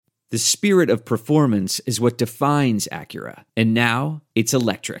The spirit of performance is what defines Acura, and now it's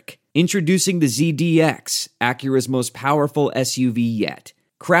electric. Introducing the ZDX, Acura's most powerful SUV yet.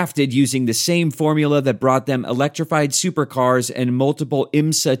 Crafted using the same formula that brought them electrified supercars and multiple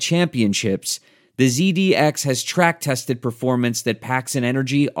IMSA championships, the ZDX has track-tested performance that packs an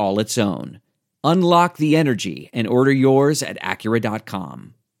energy all its own. Unlock the energy and order yours at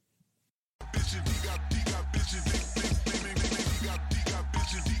Acura.com.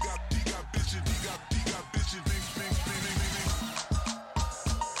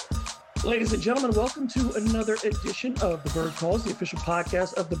 Ladies and gentlemen, welcome to another edition of The Bird Calls, the official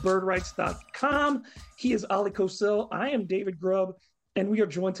podcast of thebirdrights.com. He is Ali Cosell. I am David Grubb, and we are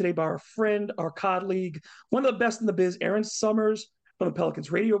joined today by our friend, our colleague, one of the best in the biz, Erin Summers from the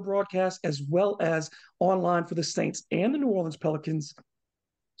Pelicans radio broadcast, as well as online for the Saints and the New Orleans Pelicans.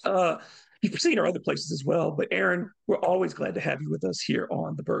 You've seen her other places as well, but Erin, we're always glad to have you with us here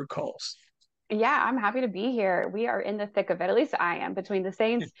on The Bird Calls. Yeah, I'm happy to be here. We are in the thick of it. At least I am, between the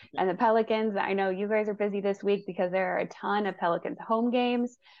Saints and the Pelicans. I know you guys are busy this week because there are a ton of Pelicans home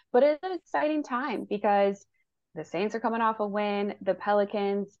games, but it's an exciting time because the Saints are coming off a win. The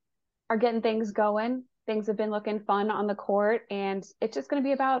Pelicans are getting things going. Things have been looking fun on the court, and it's just going to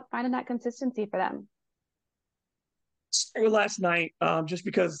be about finding that consistency for them. Last night, just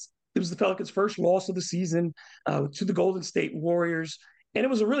because it was the Pelicans' first loss of the season to the Golden State Warriors. And it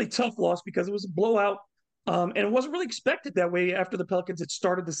was a really tough loss because it was a blowout. And it wasn't really expected that way after the Pelicans had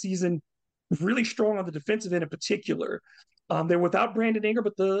started the season really strong on the defensive end in particular. They were without Brandon Ingram,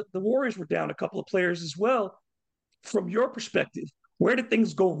 but the Warriors were down a couple of players as well. From your perspective, where did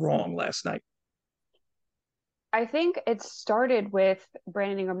things go wrong last night? I think it started with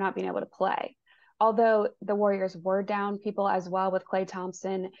Brandon Ingram not being able to play. Although the Warriors were down people as well with Klay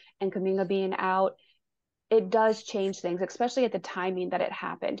Thompson and Kuminga being out, it does change things, especially at the timing that it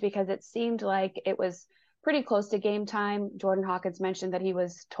happened, because it seemed like it was pretty close to game time. Jordan Hawkins mentioned that he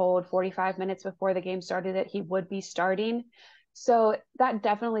was told 45 minutes before the game started that he would be starting. So that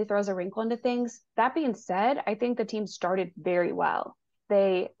definitely throws a wrinkle into things. That being said, I think the team started very well.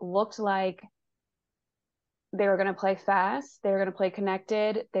 They looked like they were going to play fast. They were going to play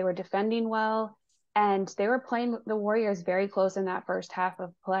connected. They were defending well, and they were playing the Warriors very close in that first half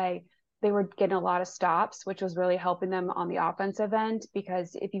of play. They were getting a lot of stops, which was really helping them on the offensive end,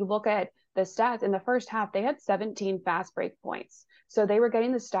 because if you look at the stats in the first half, they had 17 fast break points. So they were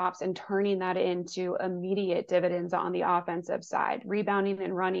getting the stops and turning that into immediate dividends on the offensive side, rebounding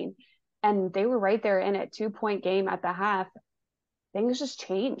and running. And they were right there in it, 2-point game at the half. Things just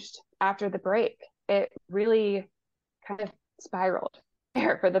changed after the break. It really kind of spiraled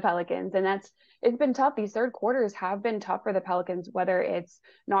there for the Pelicans. And it's been tough. These third quarters have been tough for the Pelicans, whether it's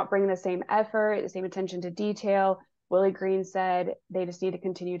not bringing the same effort, the same attention to detail. Willie Green said they just need to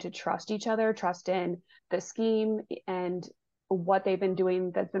continue to trust each other, trust in the scheme and what they've been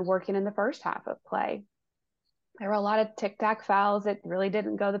doing that's been working in the first half of play. There were a lot of tic-tac fouls that really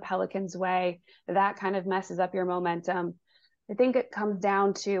didn't go the Pelicans' way. That kind of messes up your momentum. I think it comes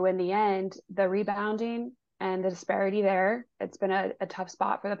down to, in the end, the rebounding and the disparity there. It's been a tough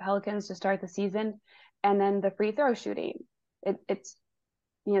spot for the Pelicans to start the season. And then the free throw shooting. It's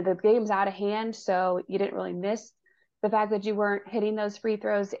the game's out of hand, so you didn't really miss the fact that you weren't hitting those free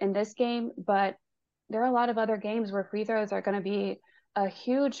throws in this game. But there are a lot of other games where free throws are going to be a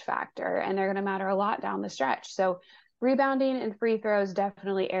huge factor, and they're going to matter a lot down the stretch. So rebounding and free throws,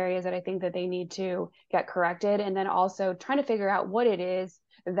 definitely areas that I think that they need to get corrected. And then also trying to figure out what it is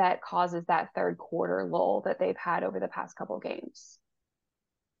that causes that third quarter lull that they've had over the past couple of games.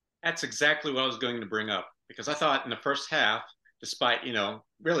 That's exactly what I was going to bring up, because I thought in the first half, despite,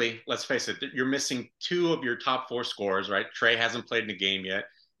 really, let's face it, you're missing two of your top four scorers, right? Trey hasn't played in the game yet,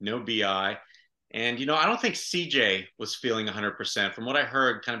 no BI. And, I don't think CJ was feeling 100%. From what I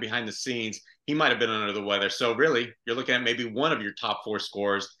heard kind of behind the scenes, he might have been under the weather. So really, you're looking at maybe one of your top four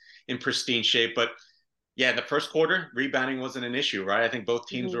scorers in pristine shape. But yeah, the first quarter, rebounding wasn't an issue, right? I think both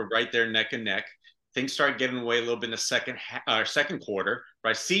teams were right there neck and neck. Things started getting away a little bit in the second quarter,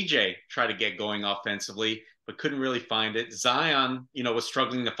 right? CJ tried to get going offensively, but couldn't really find it. Zion, was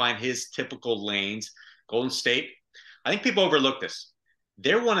struggling to find his typical lanes. Golden State, I think people overlook this.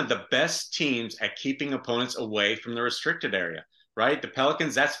 They're one of the best teams at keeping opponents away from the restricted area, right? The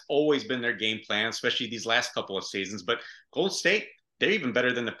Pelicans, that's always been their game plan, especially these last couple of seasons. But Golden State, they're even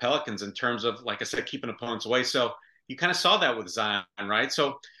better than the Pelicans in terms of, like I said, keeping opponents away. So you kind of saw that with Zion, right?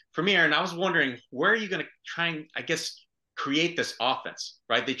 So for me, Erin, I was wondering, where are you going to try and, create this offense,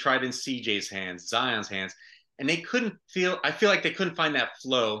 right? They tried in CJ's hands, Zion's hands, and I feel like they couldn't find that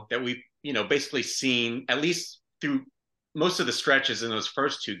flow that we've, basically seen, at least through most of the stretches in those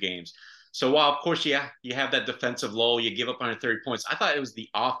first two games. So while of course, yeah, you have that defensive lull, you give up 130 points. I thought it was the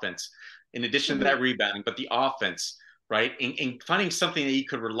offense, in addition to that rebounding, but the offense, right? And finding something that you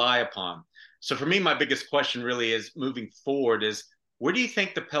could rely upon. So for me, my biggest question really is moving forward is where do you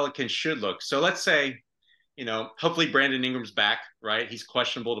think the Pelicans should look? So let's say, hopefully Brandon Ingram's back, right? He's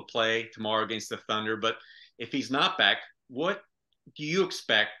questionable to play tomorrow against the Thunder, but if he's not back, what do you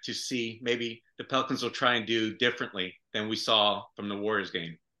expect to see maybe the Pelicans will try and do differently than we saw from the Warriors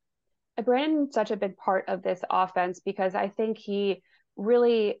game? Brandon's such a big part of this offense because I think he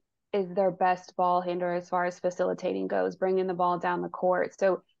really is their best ball handler as far as facilitating goes, bringing the ball down the court.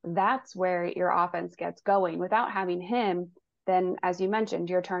 So that's where your offense gets going. Without having him, then as you mentioned,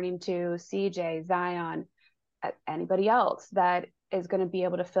 you're turning to CJ, Zion, anybody else that is going to be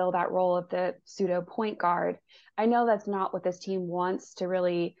able to fill that role of the pseudo point guard. I know that's not what this team wants to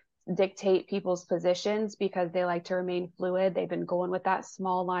really dictate people's positions because they like to remain fluid. They've been going with that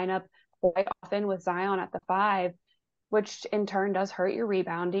small lineup quite often with Zion at the 5, which in turn does hurt your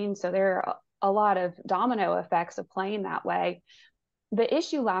rebounding. So there are a lot of domino effects of playing that way. The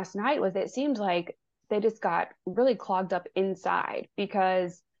issue last night was it seemed like they just got really clogged up inside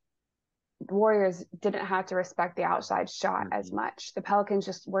because the Warriors didn't have to respect the outside shot as much. The Pelicans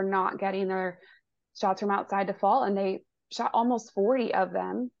just were not getting their shots from outside to fall, and they shot almost 40 of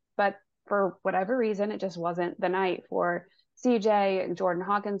them. But for whatever reason, it just wasn't the night for CJ. Jordan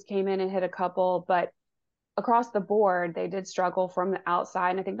Hawkins came in and hit a couple, but across the board, they did struggle from the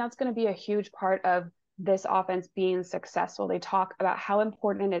outside. And I think that's going to be a huge part of this offense being successful. They talk about how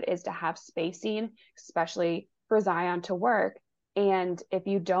important it is to have spacing, especially for Zion to work. And if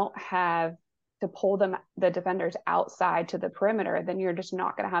you don't have to pull the defenders outside to the perimeter, then you're just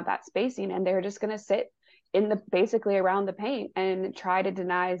not going to have that spacing. And they're just going to sit basically around the paint and try to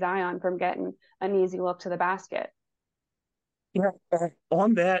deny Zion from getting an easy look to the basket. Yeah.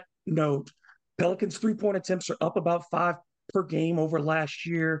 On that note, Pelicans 3-point attempts are up about 5 per game over last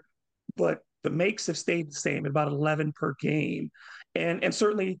year, but the makes have stayed the same at about 11 per game. And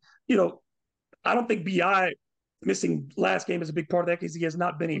certainly, I don't think BI missing last game is a big part of that because he has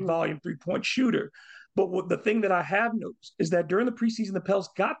not been a volume 3-point shooter. But the thing that I have noticed is that during the preseason, the Pels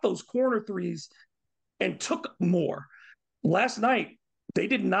got those corner threes and took more. Last night, they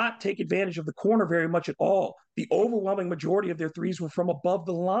did not take advantage of the corner very much at all. The overwhelming majority of their threes were from above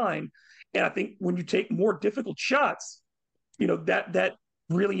the line. And I think when you take more difficult shots, that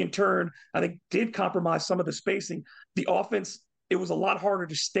really in turn, I think did compromise some of the spacing. The offense, it was a lot harder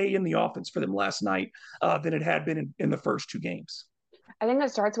to stay in the offense for them last night than it had been in the first 2 games. I think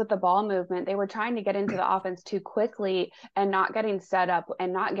it starts with the ball movement. They were trying to get into the offense too quickly and not getting set up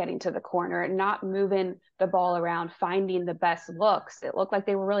and not getting to the corner and not moving the ball around, finding the best looks. It looked like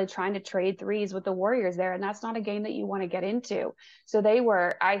they were really trying to trade threes with the Warriors there, and that's not a game that you want to get into. So they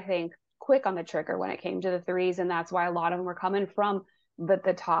were, I think, quick on the trigger when it came to the threes, and that's why a lot of them were coming from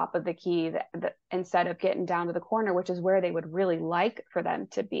the top of the key instead of getting down to the corner, which is where they would really like for them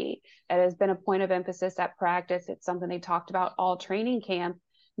to be. It has been a point of emphasis at practice. It's something they talked about all training camp.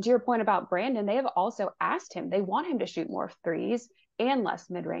 To your point about Brandon, they have also asked him, they want him to shoot more threes and less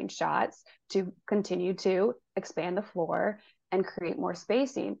mid-range shots to continue to expand the floor and create more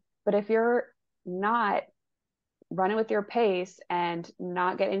spacing. But if you're not running with your pace and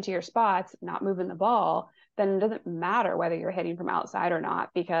not get into your spots, not moving the ball, then it doesn't matter whether you're hitting from outside or not,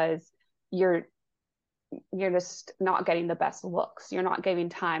 because you're just not getting the best looks. You're not giving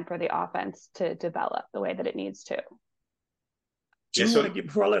time for the offense to develop the way that it needs to.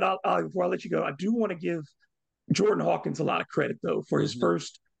 Before I let you go, I do want to give Jordan Hawkins a lot of credit though for his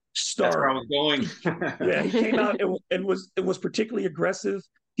first start. That's where I was going. Yeah, he came out and was particularly aggressive.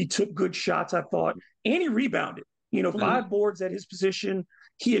 He took good shots, I thought, and he rebounded. 5 boards at his position.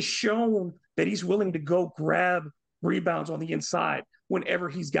 He has shown that he's willing to go grab rebounds on the inside whenever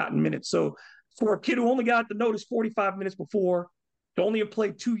he's gotten minutes. So for a kid who only got the notice 45 minutes before, to only have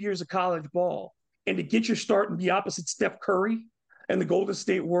played 2 years of college ball, and to get your start and be opposite Steph Curry and the Golden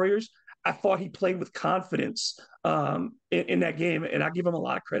State Warriors, I thought he played with confidence in that game, and I give him a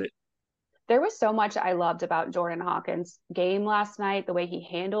lot of credit. There was so much I loved about Jordan Hawkins' game last night, the way he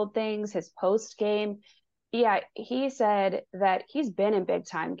handled things, his post game. Yeah, he said that he's been in big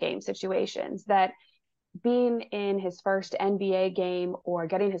time game situations, that being in his first NBA game or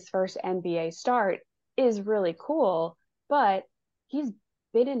getting his first NBA start is really cool, but he's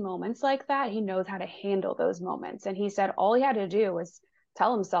been in moments like that. He knows how to handle those moments. And he said all he had to do was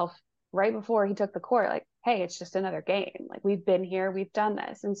tell himself right before he took the court, like, hey, it's just another game. Like, we've been here, we've done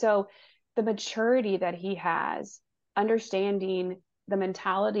this. And so the maturity that he has, understanding the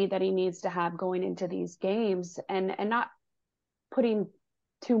mentality that he needs to have going into these games and not putting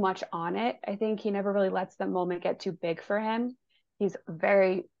too much on it. I think he never really lets the moment get too big for him. He's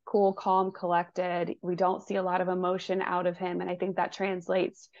very cool, calm, collected. We don't see a lot of emotion out of him. And I think that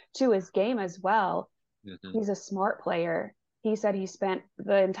translates to his game as well. Mm-hmm. He's a smart player. He said he spent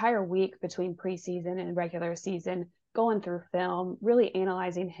the entire week between preseason and regular season going through film, really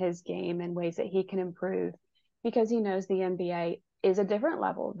analyzing his game and ways that he can improve, because he knows the NBA is a different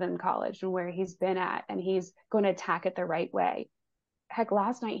level than college and where he's been at, and he's going to attack it the right way. Heck,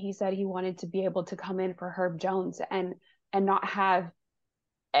 last night he said he wanted to be able to come in for Herb Jones and not have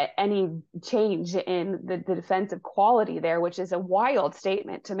any change in the defensive quality there, which is a wild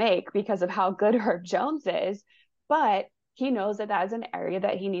statement to make because of how good Herb Jones is. But he knows that that is an area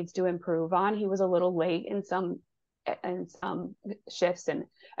that he needs to improve on. He was a little late in some shifts and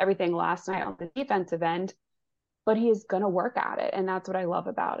everything last night on the defensive end, but he is going to work at it, and that's what I love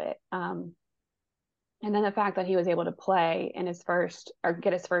about it. And then the fact that he was able to play in his first, or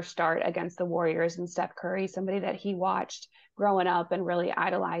get his first start against the Warriors, and Steph Curry, somebody that he watched growing up and really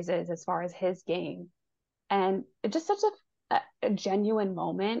idolizes as far as his game. And it's just such a genuine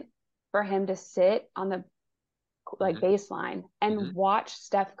moment for him to sit on the baseline and watch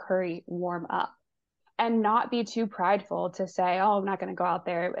Steph Curry warm up and not be too prideful to say, oh, I'm not going to go out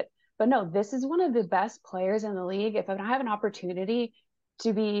there. But no, this is one of the best players in the league. If I have an opportunity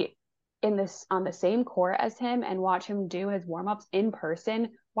to be on the same court as him and watch him do his warm-ups in person,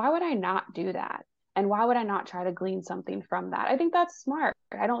 why would I not do that? And why would I not try to glean something from that? I think that's smart.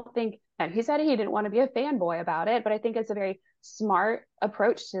 I don't think, and he said he didn't want to be a fanboy about it, but I think it's a very smart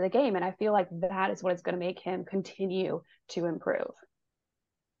approach to the game. And I feel like that is what is going to make him continue to improve.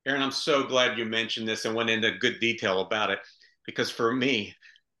 Erin, I'm so glad you mentioned this and went into good detail about it, because for me,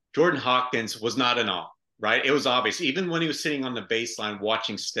 Jordan Hawkins was not in awe, right? It was obvious. Even when he was sitting on the baseline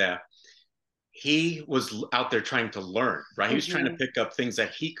watching Steph, he was out there trying to learn, right? He was trying to pick up things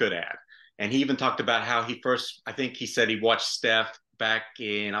that he could add. And he even talked about how I think he said he watched Steph back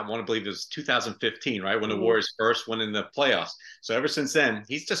in, I want to believe it was 2015, right? When the Warriors first went in the playoffs. So ever since then,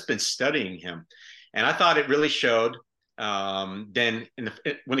 he's just been studying him. And I thought it really showed then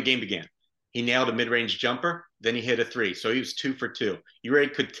when the game began. He nailed a mid-range jumper, then he hit a three. So he was 2 for 2. You really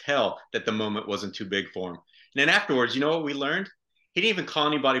could tell that the moment wasn't too big for him. And then afterwards, you know what we learned? He didn't even call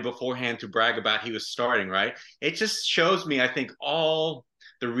anybody beforehand to brag about he was starting, right? It just shows me, I think, all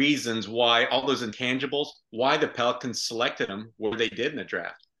the reasons why, all those intangibles, why the Pelicans selected him where they did in the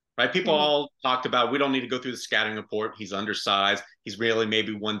draft, right? People all talked about, we don't need to go through the scouting report. He's undersized. He's really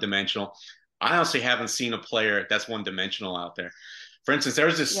maybe one-dimensional. I honestly haven't seen a player that's one-dimensional out there. For instance, there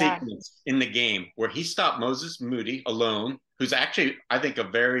was a sequence in the game where he stopped Moses Moody alone, who's actually, I think, a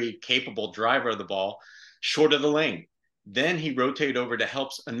very capable driver of the ball, short of the lane. Then he rotated over to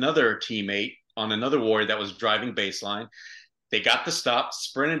help another teammate on another Warrior that was driving baseline. They got the stop,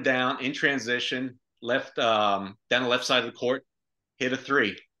 sprinted down in transition, down the left side of the court, hit a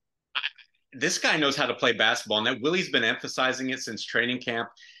three. This guy knows how to play basketball, and that Willie's been emphasizing it since training camp.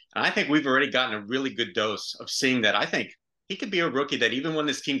 And I think we've already gotten a really good dose of seeing that. I think he could be a rookie that even when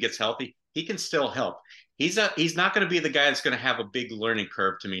this team gets healthy, he can still help. He's not going to be the guy that's going to have a big learning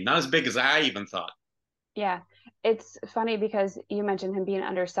curve to me, not as big as I even thought. Yeah, it's funny because you mentioned him being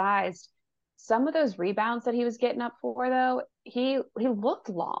undersized. Some of those rebounds that he was getting up for, though, he looked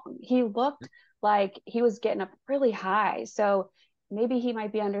long. He looked like he was getting up really high. So maybe he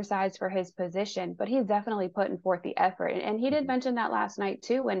might be undersized for his position, but he's definitely putting forth the effort. And he did mention that last night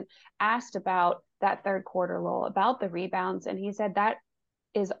too, when asked about that third quarter lull, about the rebounds. And he said that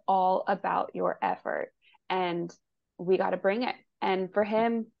is all about your effort, and we got to bring it. And for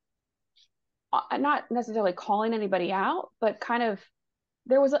him, not necessarily calling anybody out, but kind of,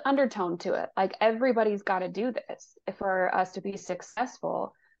 there was an undertone to it. Like, everybody's got to do this for us to be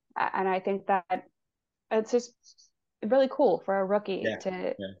successful. And I think that it's just really cool for a rookie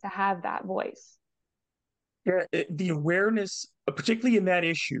to have that voice. Yeah, the awareness, particularly in that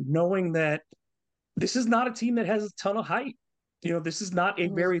issue, knowing that this is not a team that has a ton of height. You know, this is not a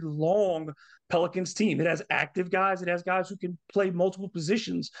very long Pelicans team. It has active guys. It has guys who can play multiple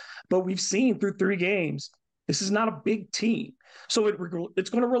positions. But we've seen through 3 games, this is not a big team. So it's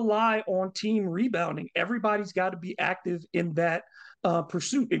going to rely on team rebounding. Everybody's got to be active in that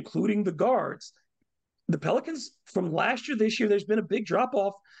pursuit, including the guards. The Pelicans from last year, this year, there's been a big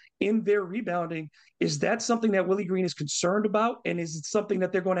drop-off in their rebounding. Is that something that Willie Green is concerned about? And is it something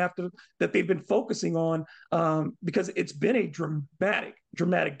that they're going to have to, that they've been focusing on? Because it's been a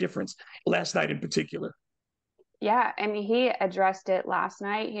dramatic difference last night in particular. Yeah, I mean, he addressed it last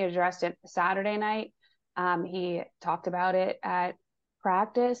night. He addressed it Saturday night. He talked about it at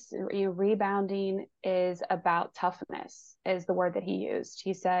practice, rebounding is about toughness, is the word that he used.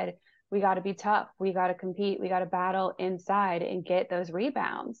 He said, we got to be tough. We got to compete. We got to battle inside and get those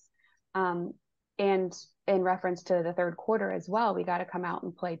rebounds. And in reference to the third quarter as well, we got to come out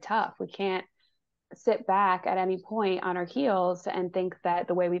and play tough. We can't sit back at any point on our heels and think that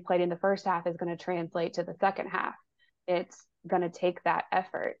the way we played in the first half is going to translate to the second half. It's going to take that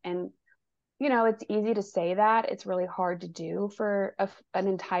effort. And it's easy to say that. It's really hard to do for an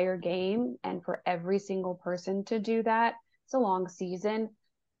entire game and for every single person to do that. It's a long season,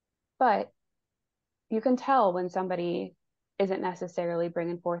 but you can tell when somebody isn't necessarily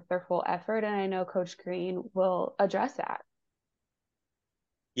bringing forth their full effort. And I know Coach Green will address that.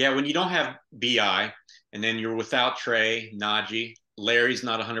 Yeah, when you don't have BI and then you're without Trey, Najee, Larry's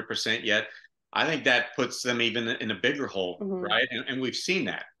not 100% yet, I think that puts them even in a bigger hole, right? And we've seen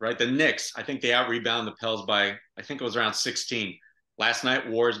that, right? The Knicks, I think they out-rebounded the Pels by, I think it was around 16. Last night,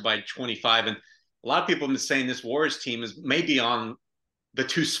 Warriors by 25. And a lot of people have been saying this Warriors team is maybe on the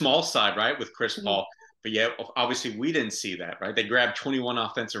too small side, right, with Chris Paul. But yeah, obviously we didn't see that, right? They grabbed 21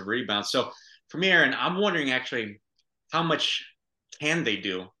 offensive rebounds. So for me, Aaron, I'm wondering actually how much can they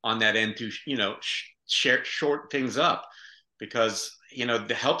do on that end to, short things up? Because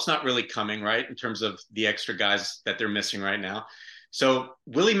the help's not really coming, right, in terms of the extra guys that they're missing right now. So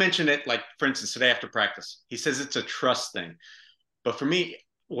Willie mentioned it, like, for instance, today after practice. He says it's a trust thing. But for me,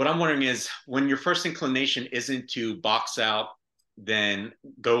 what I'm wondering is when your first inclination isn't to box out, then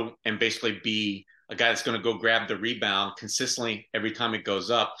go and basically be a guy that's going to go grab the rebound consistently every time it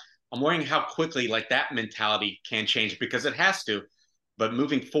goes up. I'm wondering how quickly, like, that mentality can change, because it has to. But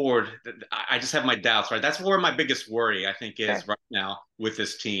moving forward, I just have my doubts, right? That's where my biggest worry, I think, is right now with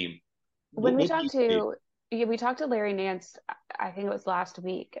this team. When we talked to Larry Nance, I think it was last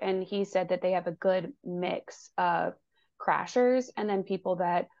week, and he said that they have a good mix of crashers and then people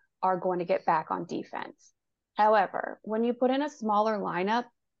that are going to get back on defense. However, when you put in a smaller lineup,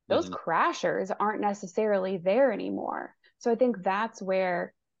 those crashers aren't necessarily there anymore. So I think that's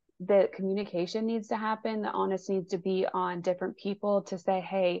where the communication needs to happen. The onus needs to be on different people to say,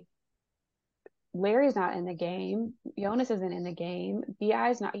 hey, Larry's not in the game. Jonas isn't in the game.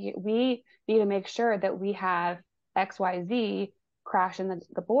 BI's not. We need to make sure that we have XYZ crashing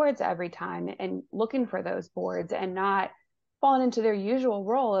the boards every time and looking for those boards and not falling into their usual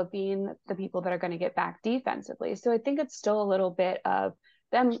role of being the people that are going to get back defensively. So I think it's still a little bit of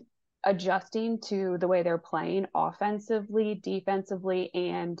them adjusting to the way they're playing offensively, defensively,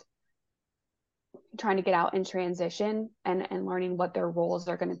 and trying to get out in transition and learning what their roles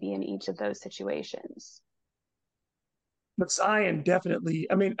are going to be in each of those situations. But Zion definitely,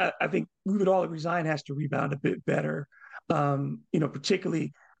 I think we would all agree Zion has to rebound a bit better.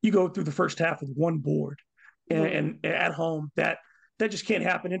 Particularly you go through the first half with one board and at home, that just can't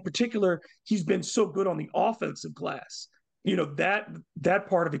happen. In particular, he's been so good on the offensive glass. That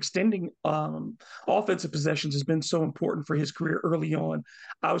part of extending offensive possessions has been so important for his career early on.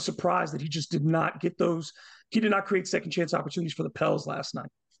 I was surprised that he just did not get those. He did not create second chance opportunities for the Pels last night.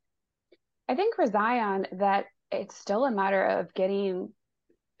 I think for Zion that it's still a matter of getting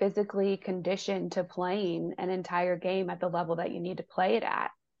physically conditioned to playing an entire game at the level that you need to play it at.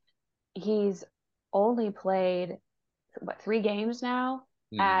 He's only played 3 games now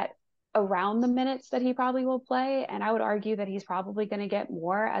at around the minutes that he probably will play. And I would argue that he's probably going to get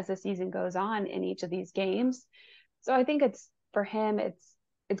more as the season goes on in each of these games. So I think for him,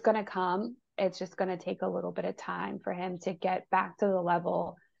 it's going to come. It's just going to take a little bit of time for him to get back to the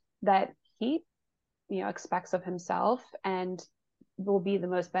level that he, expects of himself and will be the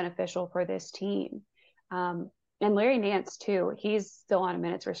most beneficial for this team. And Larry Nance too, he's still on a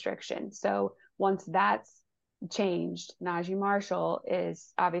minutes restriction. So once that's changed, Najee Marshall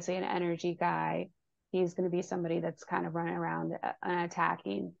is obviously an energy guy. He's going to be somebody that's kind of running around and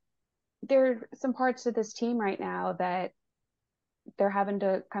attacking. There are some parts of this team right now that they're having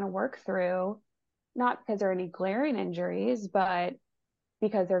to kind of work through, not because there are any glaring injuries, but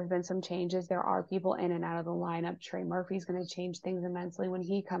because there have been some changes. There are people in and out of the lineup. Trey Murphy's going to change things immensely when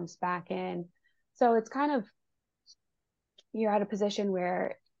he comes back in. So it's kind of, you're at a position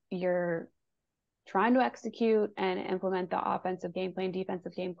where you're trying to execute and implement the offensive game plan,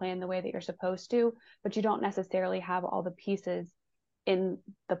 defensive game plan the way that you're supposed to, but you don't necessarily have all the pieces in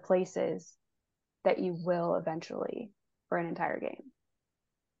the places that you will eventually for an entire game.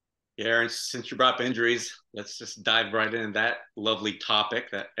 Yeah, Aaron, since you brought up injuries, let's just dive right into that lovely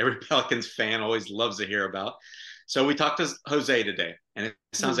topic that every Pelicans fan always loves to hear about. So we talked to Jose today, and it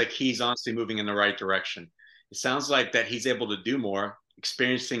sounds like he's honestly moving in the right direction. It sounds like that he's able to do more,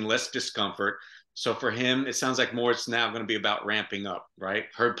 experiencing less discomfort, So for him, it sounds like more it's now going to be about ramping up, right?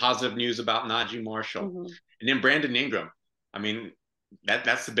 Heard positive news about Najee Marshall. Mm-hmm. And then Brandon Ingram. I mean,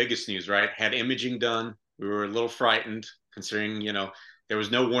 that's the biggest news, right? Had imaging done. We were a little frightened considering, there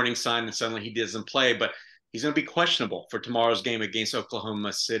was no warning sign and suddenly he doesn't play, but he's going to be questionable for tomorrow's game against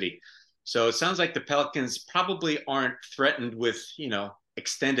Oklahoma City. So it sounds like the Pelicans probably aren't threatened with,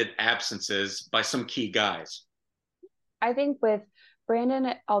 extended absences by some key guys. I think with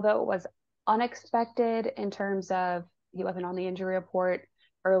Brandon, although it was unexpected in terms of he wasn't on the injury report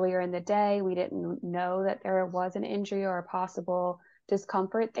earlier in the day, we didn't know that there was an injury or a possible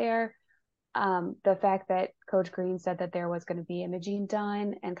discomfort there. The fact that Coach Green said that there was going to be imaging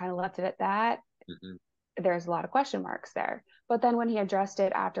done and kind of left it at that, there's a lot of question marks there. But then when he addressed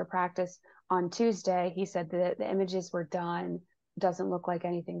it after practice on Tuesday, he said that the images were done, doesn't look like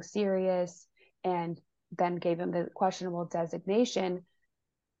anything serious, and then gave him the questionable designation,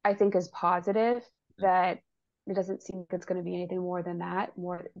 I think is positive that it doesn't seem like it's going to be anything more than that,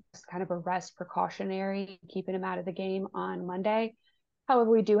 more just kind of a rest precautionary, keeping him out of the game on Monday. However,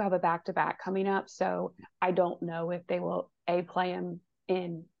 we do have a back-to-back coming up, so I don't know if they will play him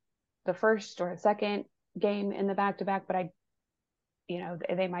in the first or second game in the back-to-back, but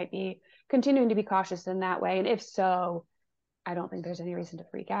they might be continuing to be cautious in that way. And if so, I don't think there's any reason to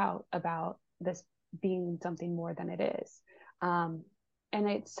freak out about this being something more than it is. And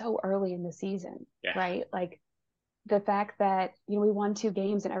it's so early in the season, right? Like the fact that, we won 2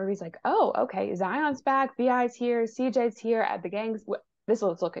 games and everybody's like, oh, okay, Zion's back, BI's here, CJ's here at the gangs. This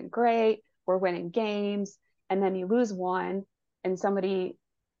was looking great. We're winning games. And then you lose one and somebody,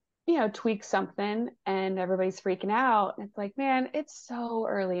 tweaks something and everybody's freaking out. And it's like, man, it's so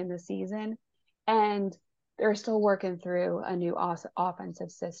early in the season and they're still working through a new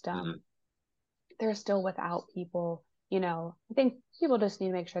offensive system. They're still without people. I think people just need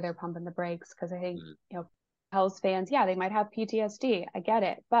to make sure they're pumping the brakes because I think, Pels fans, they might have PTSD. I get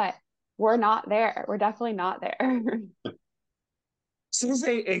it, but we're not there. We're definitely not there. So this is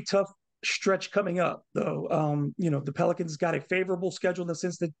a tough stretch coming up, though. The Pelicans got a favorable schedule in the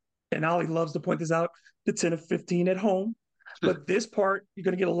sense that, and Ollie loves to point this out, the 10 of 15 at home. But this part, you're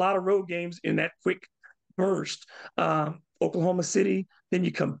going to get a lot of road games in that quick burst. Oklahoma City, then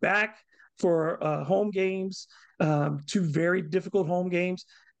you come back for home games, 2 very difficult home games,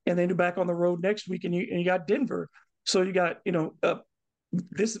 and then you're back on the road next week, and you got Denver. So you got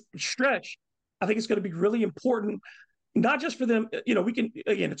this stretch. I think it's going to be really important, not just for them. We can,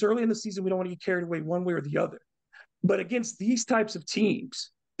 again, it's early in the season. We don't want to get carried away one way or the other, but against these types of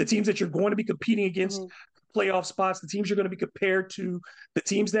teams, the teams that you're going to be competing against playoff spots, the teams you're going to be compared to, the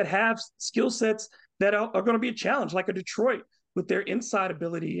teams that have skill sets that are going to be a challenge, like a Detroit with their inside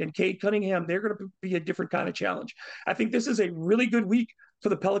ability and Cade Cunningham, they're going to be a different kind of challenge. I think this is a really good week for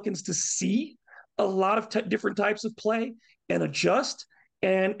the Pelicans to see a lot of different types of play and adjust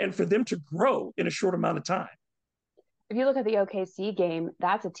and for them to grow in a short amount of time. If you look at the OKC game,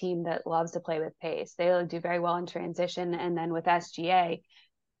 that's a team that loves to play with pace. They do very well in transition. And then with SGA,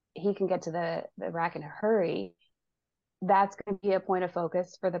 he can get to the rack in a hurry. That's going to be a point of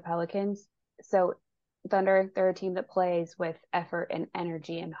focus for the Pelicans. So Thunder, they're a team that plays with effort and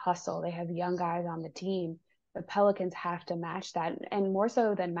energy and hustle. They have young guys on the team. The Pelicans have to match that. And more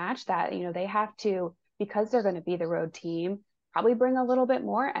so than match that, they have to, because they're going to be the road team, probably bring a little bit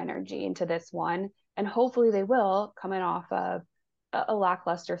more energy into this one. And hopefully they will, coming off of a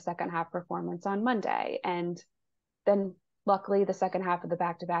lackluster second half performance on Monday. And then luckily the second half of the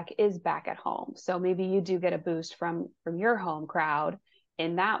back-to-back is back at home. So maybe you do get a boost from your home crowd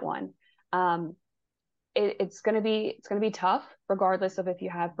in that one. It's going to be tough, regardless of if you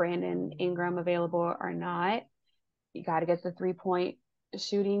have Brandon Ingram available or not. You got to get the 3-point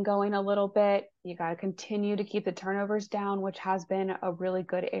shooting going a little bit. You got to continue to keep the turnovers down, which has been a really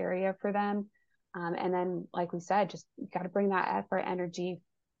good area for them. And then, like we said, just got to bring that effort, energy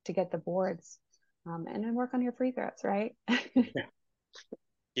to get the boards, and then work on your free throws, right?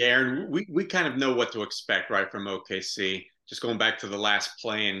 Yeah, Erin, we kind of know what to expect, right, from OKC. Just going back to the last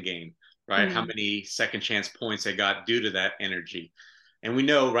play-in game, right? How many second chance points they got due to that energy. And we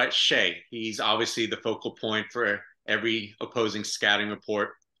know, right, Shea, he's obviously the focal point for every opposing scouting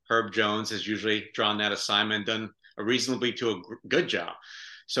report. Herb Jones has usually drawn that assignment, done a reasonably to a good job.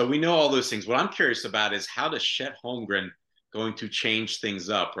 So we know all those things. What I'm curious about is how does Chet Holmgren going to change things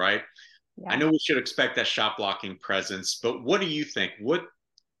up, right? Yeah. I know we should expect that shot blocking presence, but what do you think? What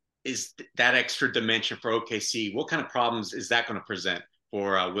is that extra dimension for OKC? What kind of problems is that going to present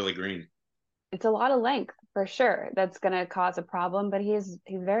for Willie Green? It's a lot of length for sure. That's going to cause a problem, but he's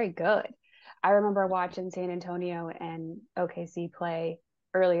very good. I remember watching San Antonio and OKC play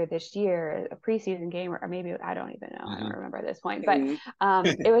earlier this year, a preseason game, or maybe I don't even know. I don't remember at this point, but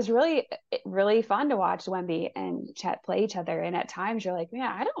it was really fun to watch Wemby and Chet play each other. And at times you're like,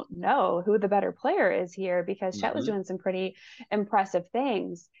 man, I don't know who the better player is here, because Chet was doing some pretty impressive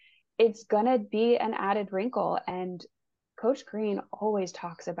things. It's going to be an added wrinkle. And Coach Green always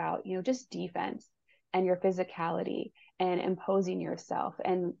talks about, just defense and your physicality and imposing yourself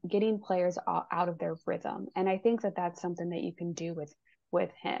and getting players out of their rhythm. And I think that that's something that you can do with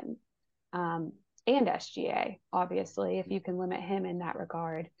him, and SGA, obviously. If you can limit him in that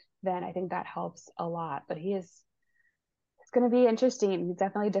regard, then I think that helps a lot. But it's going to be interesting. He's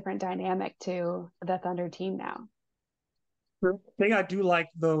definitely a different dynamic to the Thunder team now. The thing I do like,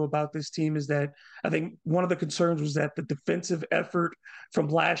 though, about this team is that I think one of the concerns was that the defensive effort from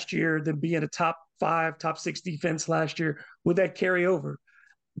last year, them being a top 5, top 6 defense last year, would that carry over?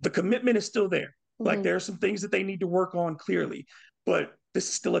 The commitment is still there. Like, there are some things that they need to work on, clearly, but this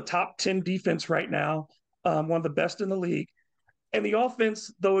is still a top 10 defense right now, one of the best in the league. And the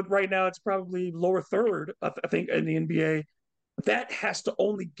offense, though right now it's probably lower third, I think, in the NBA, that has to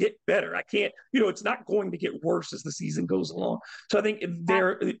only get better. I can't, it's not going to get worse as the season goes along. So I think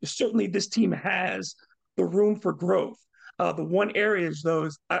certainly this team has the room for growth. The one area is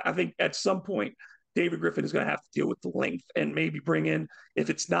those, I think at some point, David Griffin is going to have to deal with the length and maybe bring in, if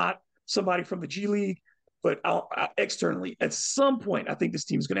it's not somebody from the G League, but externally, at some point, I think this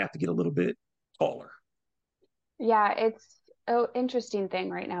team is going to have to get a little bit taller. Yeah, it's an interesting thing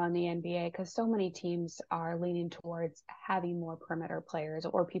right now in the NBA, because so many teams are leaning towards having more perimeter players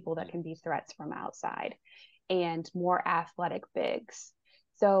or people that can be threats from outside and more athletic bigs.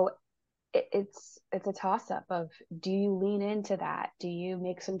 So it's a toss-up of, do you lean into that? Do you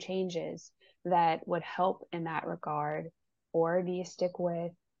make some changes that would help in that regard? Or do you stick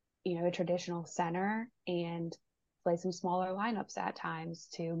with, a traditional center and play some smaller lineups at times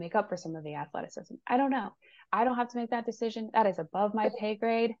to make up for some of the athleticism? I don't know. I don't have to make that decision. That is above my pay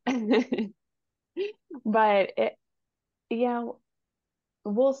grade. But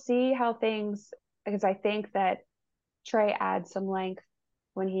we'll see how things, because I think that Trey adds some length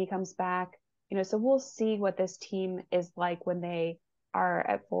when he comes back. So we'll see what this team is like when they are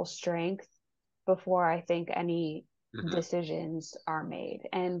at full strength before I think any decisions are made.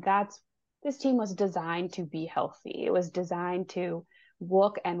 And this team was designed to be healthy. It was designed to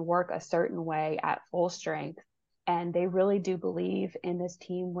look and work a certain way at full strength. And they really do believe in this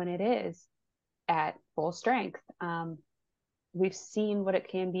team when it is at full strength. We've seen what it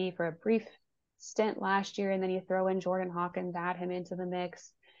can be for a brief stint last year, and then you throw in Jordan Hawkins, add him into the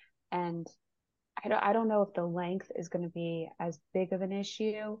mix. And I don't know if the length is going to be as big of an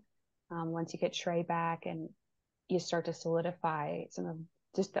issue once you get Trey back and you start to solidify some of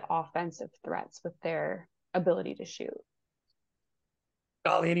just the offensive threats with their ability to shoot.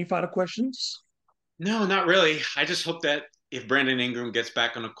 Ollie, any final questions? No, not really. I just hope that if Brandon Ingram gets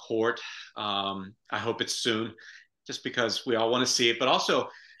back on the court, I hope it's soon, just because we all want to see it. But also,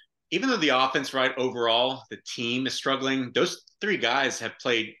 even though the offense, right, overall, the team is struggling, those 3 guys have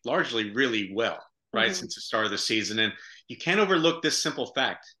played largely really well, right, since the start of the season. And you can't overlook this simple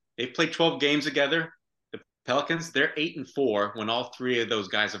fact. They've played 12 games together. The Pelicans, they're 8-4 when all 3 of those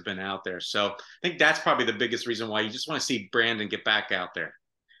guys have been out there. So I think that's probably the biggest reason why you just want to see Brandon get back out there.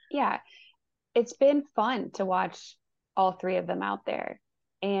 Yeah, it's been fun to watch all 3 of them out there.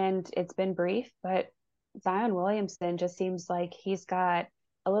 And it's been brief, but Zion Williamson just seems like he's got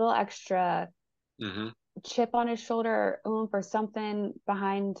a little extra chip on his shoulder for something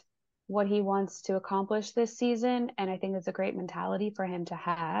behind what he wants to accomplish this season. And I think it's a great mentality for him to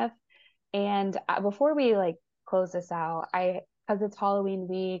have. And before we close this out, because it's Halloween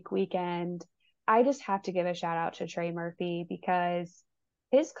weekend, I just have to give a shout out to Trey Murphy, because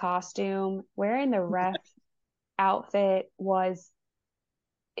his costume, wearing the ref outfit, was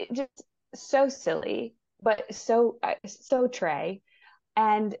just so silly, but so Trey.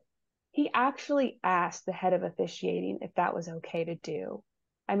 And he actually asked the head of officiating if that was okay to do.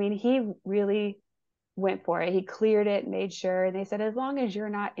 I mean, he really went for it. He cleared it, made sure. And they said, as long as you're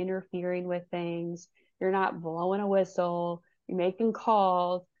not interfering with things, you're not blowing a whistle, you're making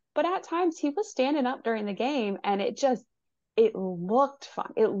calls. But at times he was standing up during the game, and it looked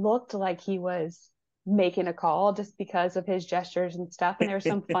fun. It looked like he was making a call just because of his gestures and stuff. And there's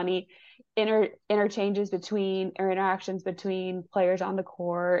some funny interactions between players on the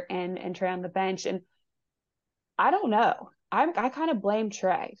court and Trey on the bench. And I don't know. I kind of blame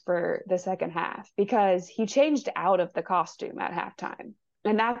Trey for the second half, because he changed out of the costume at halftime.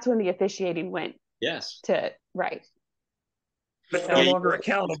 And that's when the officiating went to right. But no longer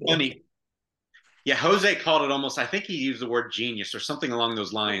accountable. Funny. Yeah, Jose called it almost, I think he used the word genius or something along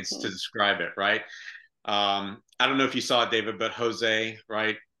those lines to Mhm. describe it, right? I don't know if you saw it, David, but Jose,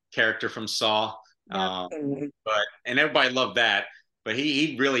 right? Character from Saw. Yep. Mhm. And everybody loved that. But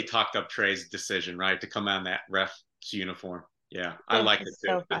he really talked up Trey's decision, right? To come out in that ref's uniform. Yeah, I It liked it was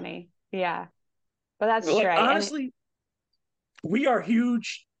so too. funny. Yeah. But that's Like Trey. And honestly, we are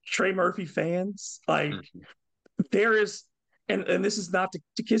huge Trey Murphy fans. Like Mhm. there is, and this is not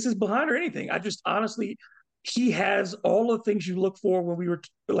to kiss his behind or anything. I just honestly, he has all the things you look for when we were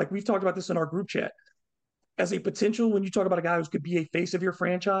like we've talked about this in our group chat as a potential. When you talk about a guy who could be a face of your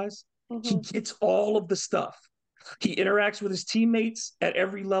franchise, he mhm. gets all of the stuff. He interacts with his teammates at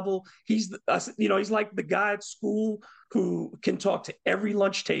every level. He's like the guy at school who can talk to every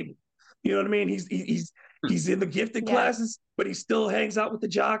lunch table. You know what I mean? He's in the gifted Yeah. classes, but he still hangs out with the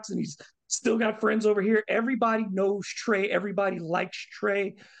jocks, and he's still got friends over here. Everybody knows Trey. Everybody likes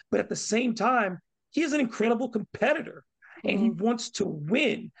Trey, but at the same time, he is an incredible competitor, and he Mhm. wants to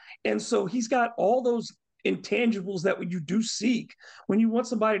win. And so he's got all those intangibles that when you do seek when you want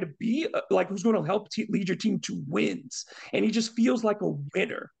somebody to be like who's going to help lead your team to wins. And he just feels like a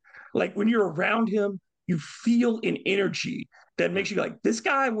winner. Like when you're around him, you feel an energy that makes you like, this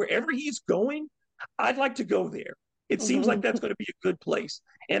guy, wherever he's going, I'd like to go there. It seems like Mhm. that's going to be a good place.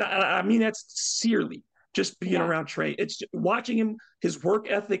 And I mean, that's sincerely just being Yeah. around Trey. It's just, watching him, his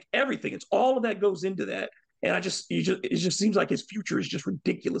work ethic, everything. It's all of that goes into that. And it just seems like his future is just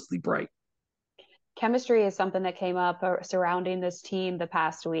ridiculously bright. Chemistry is something that came up surrounding this team the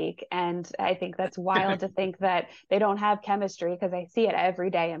past week. And I think that's wild to think that they don't have chemistry because I see it every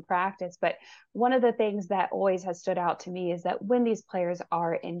day in practice. But one of the things that always has stood out to me is that when these players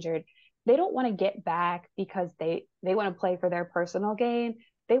are injured, they don't want to get back because they want to play for their personal gain.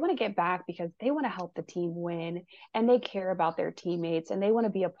 They want to get back because they want to help the team win and they care about their teammates and they want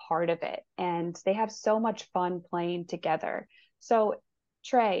to be a part of it. And they have so much fun playing together. So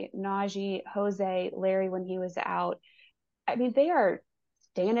Trey, Najee, Jose, Larry when he was out. I mean, they are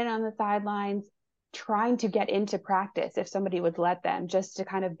standing on the sidelines trying to get into practice if somebody would let them just to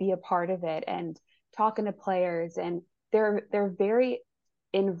kind of be a part of it and talking to players and they're very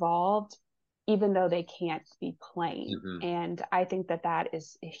involved even though they can't be playing. Mhm. And I think that that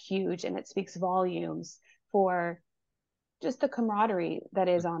is huge and it speaks volumes for just the camaraderie that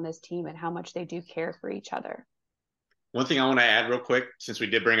is on this team and how much they do care for each other. One thing I want to add real quick, since we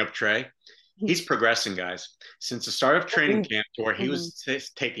did bring up Trey, he's progressing, guys. Since the start of training camp, to where he Mhm. was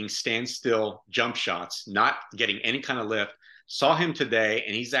taking standstill jump shots, not getting any kind of lift, saw him today,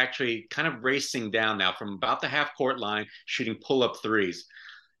 and he's actually kind of racing down now from about the half court line, shooting pull up threes.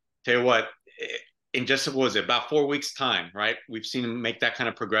 Tell you what, in just what was it about 4 weeks time, right? We've seen him make that kind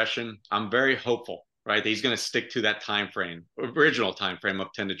of progression. I'm very hopeful, right? That he's going to stick to that time frame, original time frame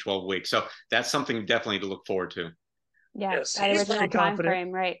of 10 to 12 weeks. So that's something definitely to look forward to. Yeah, Yes, that he's very original time confident.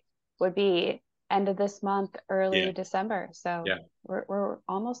 frame, right, would be end of this month, Yeah, early December. So yeah. we're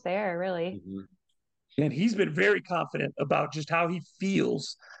almost there, really. Mhm. And he's been very confident about just how he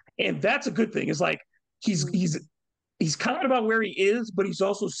feels, and that's a good thing. It's like he's Mhm. he's he's confident about where he is, but he's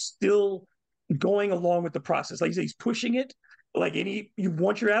also still going along with the process. Like you say, he's pushing it. Like any, you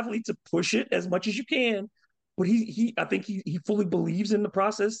want your athlete to push it as much as you can, but I think he fully believes in the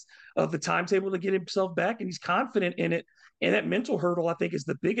process of the timetable to get himself back, and he's confident in it. And that mental hurdle, I think, is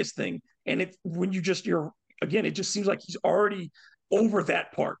the biggest thing. And it when you're again, it just seems like he's already over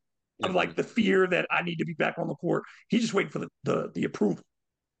that part of Mhm. like the fear that I need to be back on the court. He's just waiting for the approval.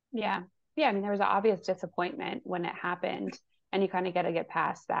 Yeah. Yeah, I mean, there was an obvious disappointment when it happened, and you kind of got to get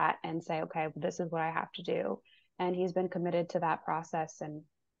past that and say, okay, well, this is what I have to do. And he's been committed to that process, and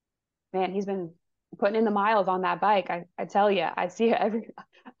man, he's been putting in the miles on that bike. I tell you, I see it every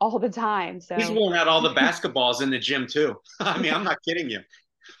all the time. He's So worn out all the basketballs in the gym too. I mean, I'm not kidding you.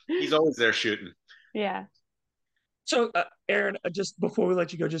 He's always there shooting. yeah. So, Erin, just before we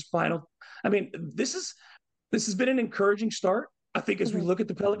let you go, just final. I mean, this has been an encouraging start. I think as we Mhm. look at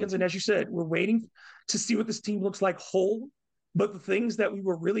the Pelicans, and as you said, we're waiting to see what this team looks like whole. But the things that we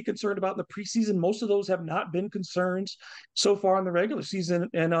were really concerned about in the preseason, most of those have not been concerns so far in the regular season.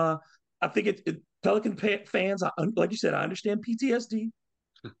 And I think Pelican fans, like you said, I understand PTSD,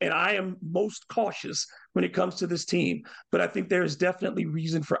 and I am most cautious when it comes to this team. But I think there is definitely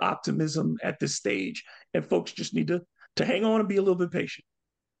reason for optimism at this stage, and folks just need to hang on and be a little bit patient.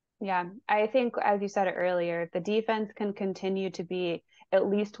 Yeah, I think, as you said earlier, the defense can continue to be at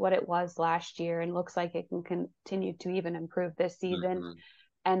least what it was last year and looks like it can continue to even improve this season. Mhm.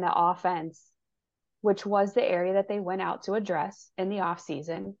 And the offense, which was the area that they went out to address in the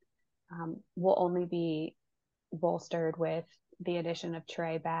offseason, will only be bolstered with the addition of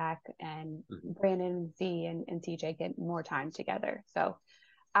Trey back and Brandon, Z, and TJ get more time together. So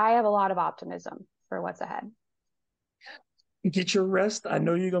I have a lot of optimism for what's ahead. Get your rest. I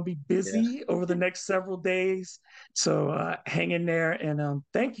know you're going to be busy Yes. over the next several days. So hang in there. And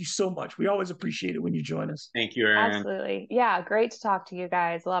thank you so much. We always appreciate it when you join us. Thank you, Erin. Absolutely. Yeah, great to talk to you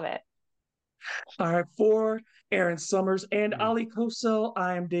guys. Love it. All right, for Erin Summers and Ali Kosel,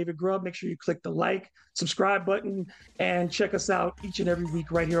 I am David Grubb. Make sure you click the like, subscribe button, and check us out each and every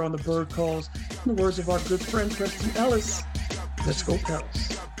week right here on the Bird Calls. In the words of our good friend Preston Ellis, let's go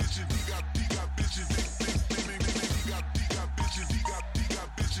Pels.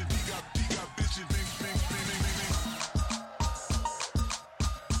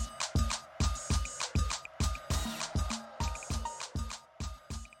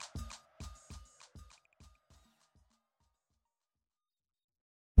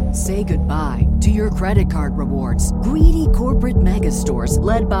 Say goodbye to your credit card rewards. Greedy corporate mega stores,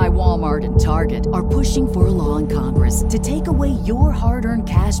 led by Walmart and Target, are pushing for a law in Congress to take away your hard-earned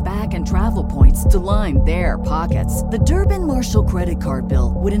cash back and travel points to line their pockets. The Durbin-Marshall credit card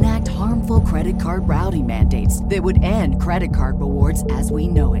bill would enact harmful credit card routing mandates that would end credit card rewards as we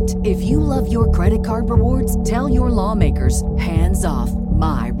know it. If you love your credit card rewards, tell your lawmakers, hands off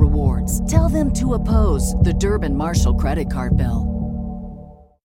my rewards. Tell them to oppose the Durbin-Marshall credit card bill.